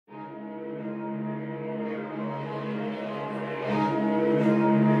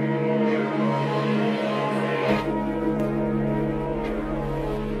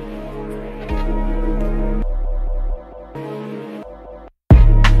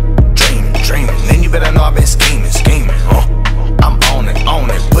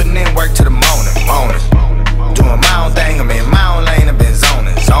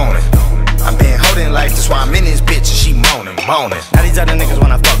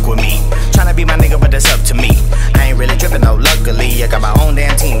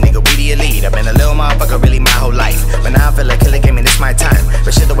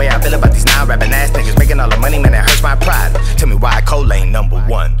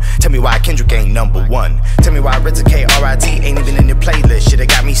mic ain't #1. Tell me why Rizza K.R.I.T. ain't even in your playlist. Shit, it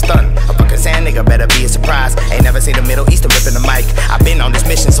got me stunned. A fucking sand nigga better be a surprise. Ain't never seen the Middle Eastern ripping the mic. I've been on this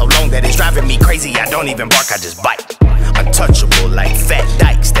mission so long that it's driving me crazy. I don't even bark, I just bite. Untouchable like fat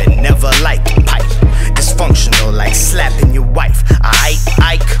dykes that never like pipe. Dysfunctional like slapping your wife.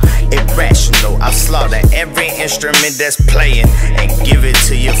 Ike, irrational. I'll slaughter every instrument that's playing and give it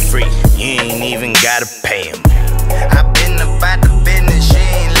to you free. You ain't even gotta pay him. I've been about the business, she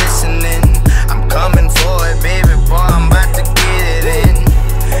ain't listening. I'm coming for it, baby boy, I'm about to get it in.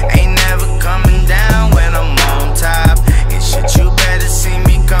 Ain't never coming down when I'm on top. And shit, you better see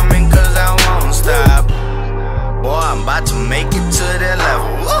me coming, cause I won't stop. Boy, I'm about to make it to that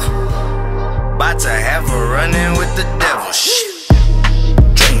level. About to have her running with the devil. Shit.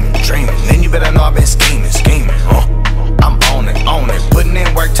 Dreaming, then you better know I've been scheming. I'm on it, putting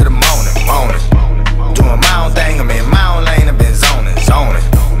in work to the morning. Doing my own thing, I'm in my own lane, I've been zoning.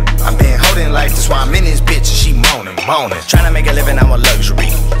 I've been holding life, that's why I'm in this bitch and she moaning. Trying to make a living, I'm a luxury.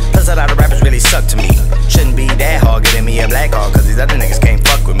 Plus a lot of rappers really suck to me. Shouldn't be that hard getting me a black card, cause these other niggas can't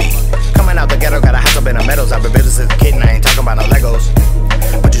fuck with me. Coming out the ghetto, got a house up in the meadows. I've been building since a kid and I ain't talking about no Legos.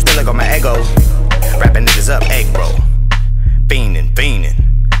 But you still look on my ego. Rapping niggas up, egg roll. Fiendin'.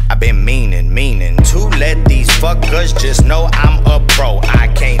 I've been meaning to let these fuckers just know I'm a pro. I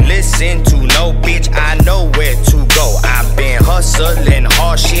can't listen to no bitch, I know where to go. I've been hustling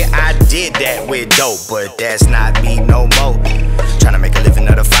hard, shit, I did that with dope. But that's not me no more. Tryna make a living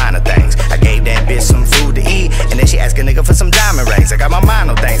of the finer things. I gave that bitch some food to eat, and then she asked a nigga for some diamond rings. I got my mind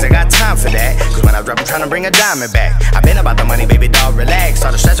on things, I got time for that. Cause when I drop, I'm tryna bring a diamond back. I've been about the money, baby dog, relax.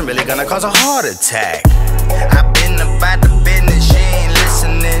 Started stressing, really gonna cause a heart attack. I've been about the business, she ain't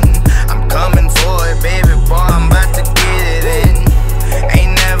listening. I'm coming for it, baby boy, I'm